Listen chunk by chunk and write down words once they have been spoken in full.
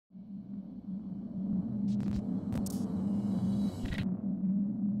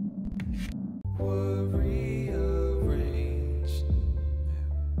were rearranged.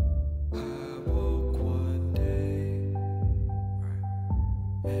 I woke one day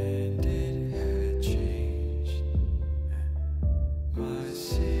and it had changed. My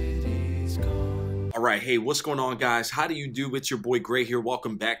city's gone. Alright, hey, what's going on, guys? How do you do? It's your boy Gray here.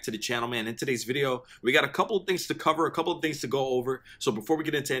 Welcome back to the channel, man. In today's video, we got a couple of things to cover, a couple of things to go over. So before we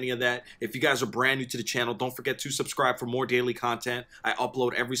get into any of that, if you guys are brand new to the channel, don't forget to subscribe for more daily content. I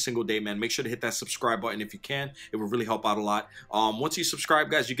upload every single day, man. Make sure to hit that subscribe button if you can. It will really help out a lot. Once you subscribe,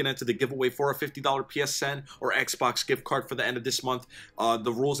 guys, you can enter the giveaway for a $50 PSN or Xbox gift card for the end of this month.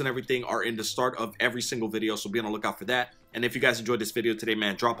 The rules and everything are in the start of every single video, so be on the lookout for that. And if you guys enjoyed this video today,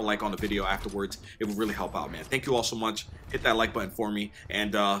 man, drop a like on the video afterwards. It would really help out, man. Thank you all so much. Hit that like button for me.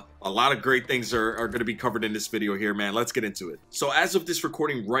 And a lot of great things are going to be covered in this video here, man. Let's get into it. So as of this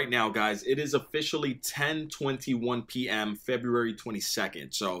recording right now, guys, it is officially 10:21 p.m. February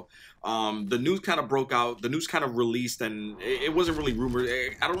 22nd. So the news kind of broke out. The news kind of released, and it wasn't really rumored.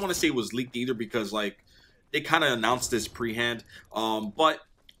 I don't want to say it was leaked either because, like, they kind of announced this pre-hand. But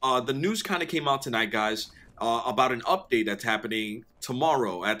the news kind of came out tonight, guys. About an update that's happening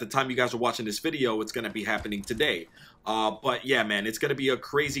tomorrow. At the time you guys are watching this video, it's going to be happening today. But yeah, man, it's going to be a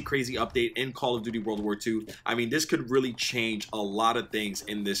crazy update in Call of Duty World War II. I mean, this could really change a lot of things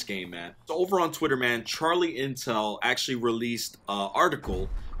in this game, man. So over on Twitter, man, Charlie Intel actually released an article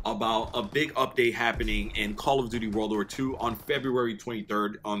about a big update happening in Call of Duty World War II on February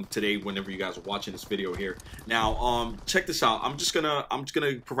 23rd, on today, whenever you guys are watching this video here. Now, check this out. I'm just gonna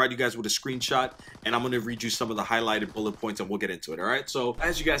provide you guys with a screenshot, and I'm gonna read you some of the highlighted bullet points, and we'll get into it. All right. So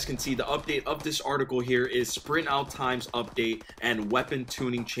as you guys can see, the update of this article here is sprint out times update and weapon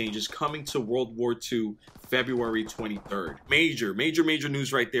tuning changes coming to World War II. February 23rd. Major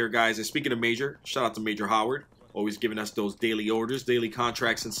news right there, guys. And speaking of major, shout out to Major Howard. Always giving us those daily orders, daily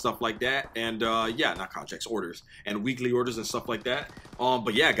contracts and stuff like that. And yeah, not contracts, orders and weekly orders and stuff like that.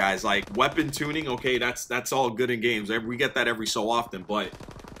 But yeah, guys, like weapon tuning, okay, that's all good in games. We get that every so often. But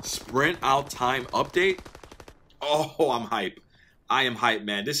sprint out time update, oh, I'm hype. I am hype,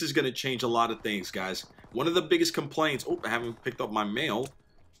 man. This is gonna change a lot of things, guys. One of the biggest complaints, oh, I haven't picked up my mail.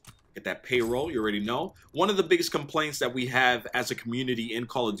 Get that payroll, you already know. One of the biggest complaints that we have as a community in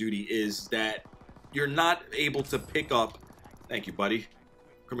Call of Duty is that you're not able to pick up. Thank you, buddy.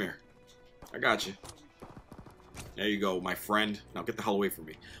 Come here. I got you. There you go, my friend. Now get the hell away from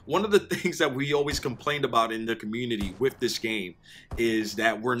me. One of the things that we always complained about in the community with this game is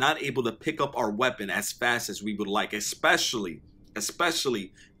that we're not able to pick up our weapon as fast as we would like, especially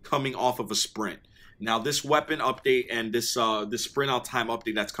coming off of a sprint. Now, this weapon update and this sprint out time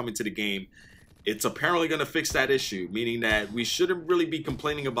update that's coming to the game, it's apparently going to fix that issue, meaning that we shouldn't really be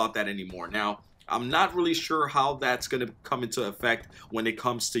complaining about that anymore. Now, I'm not really sure how that's going to come into effect when it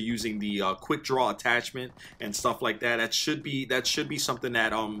comes to using the quick draw attachment and stuff like that. That should be something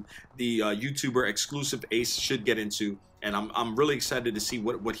that the YouTuber Exclusive Ace should get into, and I'm really excited to see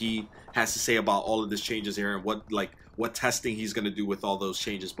what he has to say about all of these changes here and what testing he's going to do with all those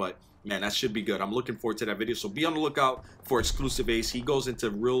changes. But man, that should be good. I'm looking forward to that video. So be on the lookout for Exclusive Ace. He goes into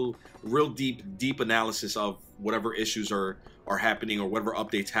real deep analysis of whatever issues are happening or whatever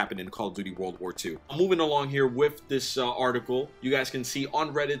updates happen in Call of Duty World War II. I'm moving along here with this article. You guys can see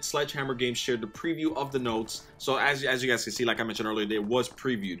on Reddit, Sledgehammer Games shared the preview of the notes. So as you guys can see, like I mentioned earlier, it was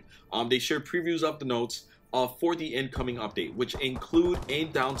previewed. They shared previews of the notes for the incoming update, which include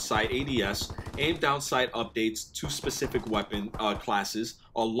aim down sight ADS, aim down sight updates to specific weapon classes,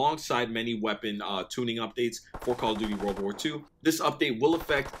 alongside many weapon tuning updates for Call of Duty World War II. This update will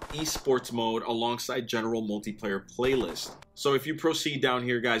affect esports mode alongside general multiplayer playlist. So if you proceed down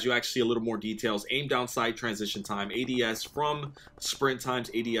here, guys, you actually see a little more details. Aim down sight transition time, ADS from sprint times,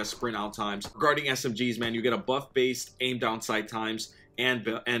 ADS sprint out times. Regarding SMGs, man, you get a buff-based aim down sight times and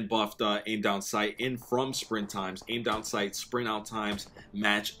buffed aim down sight in from sprint times, aim down sight, sprint out times,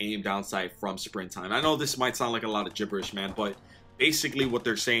 match aim down sight from sprint time. I know this might sound like a lot of gibberish, man, but basically what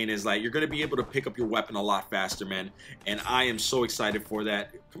they're saying is like you're going to be able to pick up your weapon a lot faster, man, and I am so excited for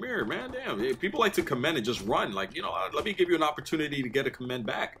that. Come here, man. Damn, people like to commend and just run, like, you know, let me give you an opportunity to get a commend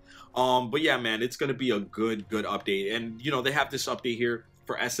back. But yeah, man, it's going to be a good update. And you know, they have this update here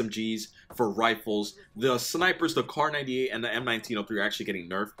for SMGs, for rifles. The snipers, the Kar 98 and the M1903 are actually getting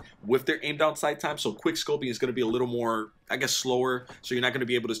nerfed with their aim down sight time. So quick scoping is going to be a little more, I guess, slower. So you're not going to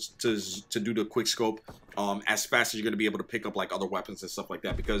be able to do the quick scope as fast as you're going to be able to pick up like other weapons and stuff like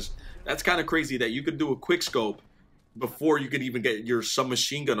that. Because that's kind of crazy that you could do a quick scope before you could even get your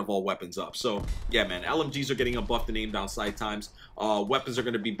submachine gun of all weapons up. So yeah, man, LMGs are getting buffed in aim down sight times. Weapons are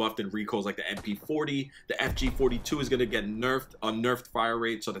going to be buffed in recoils like the MP40. The FG42 is going to get nerfed, a nerfed fire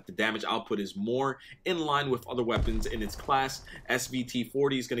rate so that the damage output is more in line with other weapons in its class.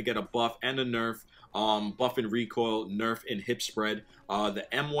 SVT40 is going to get a buff and a nerf. Buff in recoil, nerf in hip spread. The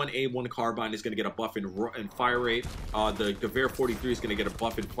M1A1 carbine is going to get a buff in fire rate. The Gewehr 43 is going to get a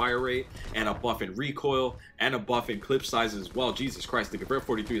buff in fire rate and a buff in recoil and a buff in clip size as well. Jesus Christ, the Gewehr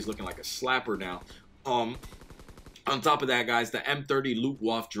 43 is looking like a slapper now. On top of that, guys, the M30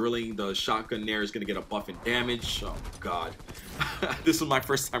 Luftwaffe drilling, the shotgun there is going to get a buff in damage. Oh, God. This is my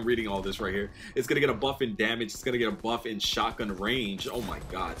first time reading all this right here. It's going to get a buff in damage. It's going to get a buff in shotgun range. Oh, my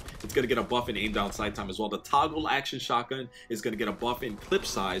God. It's going to get a buff in aim down sight time as well. The toggle action shotgun is going to get a buff in clip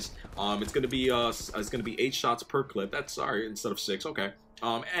size. It's going to be 8 shots per clip. That's, sorry, instead of 6. Okay.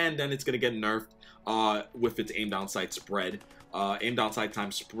 And then it's going to get nerfed with its aim down sight spread. Aim down sight time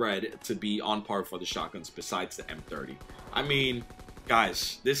spread to be on par for the shotguns besides the M30. I mean,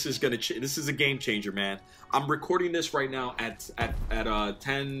 guys, this is a game changer, man. I'm recording this right now at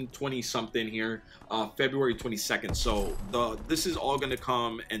 10:20 something here, February 22nd. So this is all gonna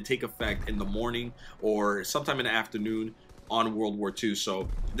come and take effect in the morning or sometime in the afternoon on World War II. So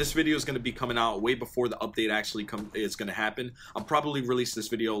this video is going to be coming out way before the update actually is going to happen. I'll probably release this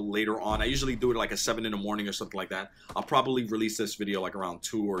video later on. I usually do it like at 7 in the morning or something like that. I'll probably release this video like around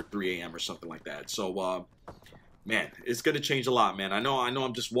 2 or 3 a.m. or something like that. So man, it's going to change a lot, man. I know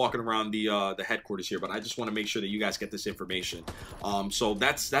I'm just walking around the headquarters here, but I just want to make sure that you guys get this information. So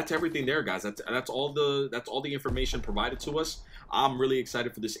that's everything there, guys. That's all the information provided to us. I'm really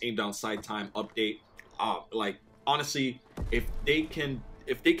excited for this aim down sight time update. Like, honestly, if they can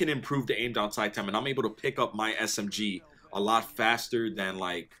improve the aim down sight time and I'm able to pick up my SMG a lot faster than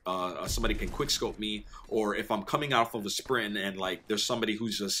like somebody can quick scope me, or if I'm coming out of a sprint and like there's somebody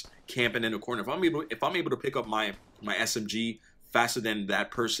who's just camping in a corner, if I'm able to pick up my SMG faster than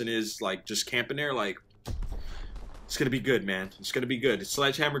that person is like just camping there, like it's gonna be good, man. It's gonna be good.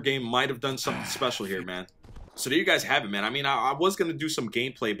 Sledgehammer game might have done something special here, man. So there you guys have it, man. I mean, I was going to do some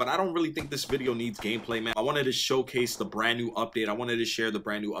gameplay, but I don't really think this video needs gameplay, man. I wanted to showcase the brand new update. I wanted to share the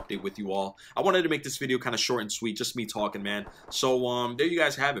brand new update with you all. I wanted to make this video kind of short and sweet, just me talking, man. So there you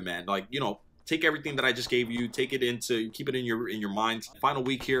guys have it, man. Like, you know, take everything that I just gave you, keep it in your mind. Final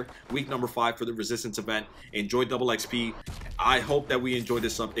week here, week number 5 for the Resistance event. Enjoy double XP. I hope that we enjoy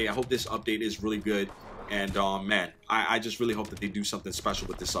this update. I hope this update is really good. And man, I just really hope that they do something special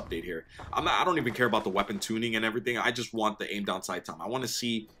with this update here. I don't even care about the weapon tuning and everything. I just want the aim down sight time. I want to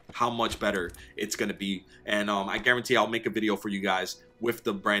see how much better it's going to be. And I guarantee I'll make a video for you guys with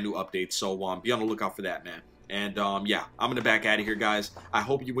the brand new update. So be on the lookout for that, man. And yeah, I'm going to back out of here, guys. I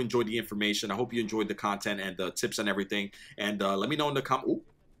hope you enjoyed the information. I hope you enjoyed the content and the tips and everything. And let me know in the comment.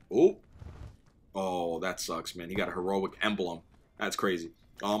 Oh, that sucks, man. He got a heroic emblem. That's crazy.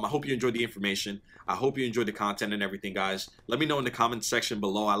 I hope you enjoyed the information. I hope you enjoyed the content and everything, guys. Let me know in the comment section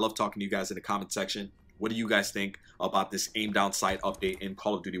below. I love talking to you guys in the comment section. What do you guys think about this aim down sight update in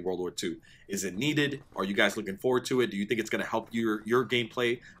Call of Duty World War II? Is it needed? Are you guys looking forward to it? Do you think it's going to help your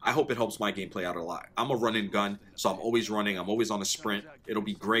gameplay? I hope it helps my gameplay out a lot. I'm a run and gun, so I'm always running. I'm always on a sprint. It'll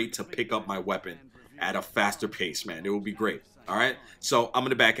be great to pick up my weapon at a faster pace, man. It will be great. All right, so I'm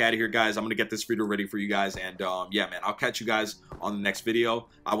gonna back out of here, guys. I'm gonna get this video ready for you guys, and yeah, man, I'll catch you guys on the next video.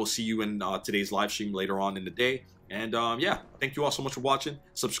 I will see you in today's live stream later on in the day. And yeah, thank you all so much for watching.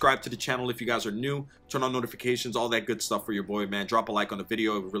 Subscribe to the channel if you guys are new. Turn on notifications, all that good stuff for your boy, man. Drop a like on the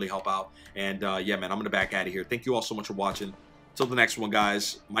video, it would really help out. And yeah, man, I'm gonna back out of here. Thank you all so much for watching. Till the next one,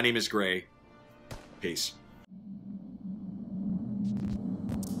 guys. My name is Gray. Peace.